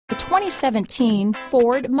2017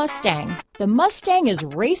 Ford Mustang. The Mustang is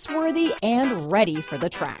race-worthy and ready for the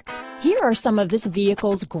track. Here are some of this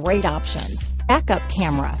vehicle's great options: backup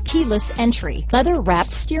camera, keyless entry,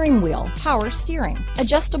 leather-wrapped steering wheel, power steering,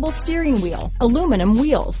 adjustable steering wheel, aluminum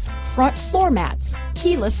wheels, front floor mats,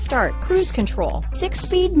 keyless start, cruise control,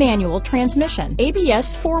 6-speed manual transmission,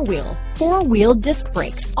 ABS four-wheel disc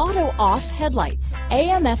brakes, auto-off headlights,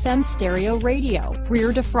 AM/FM stereo radio,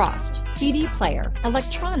 rear defrost, CD player,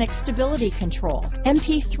 electronic stability control,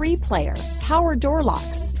 MP3 player, power door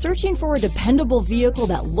locks. Searching for a dependable vehicle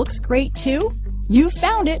that looks great too? You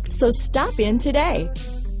found it, so stop in today.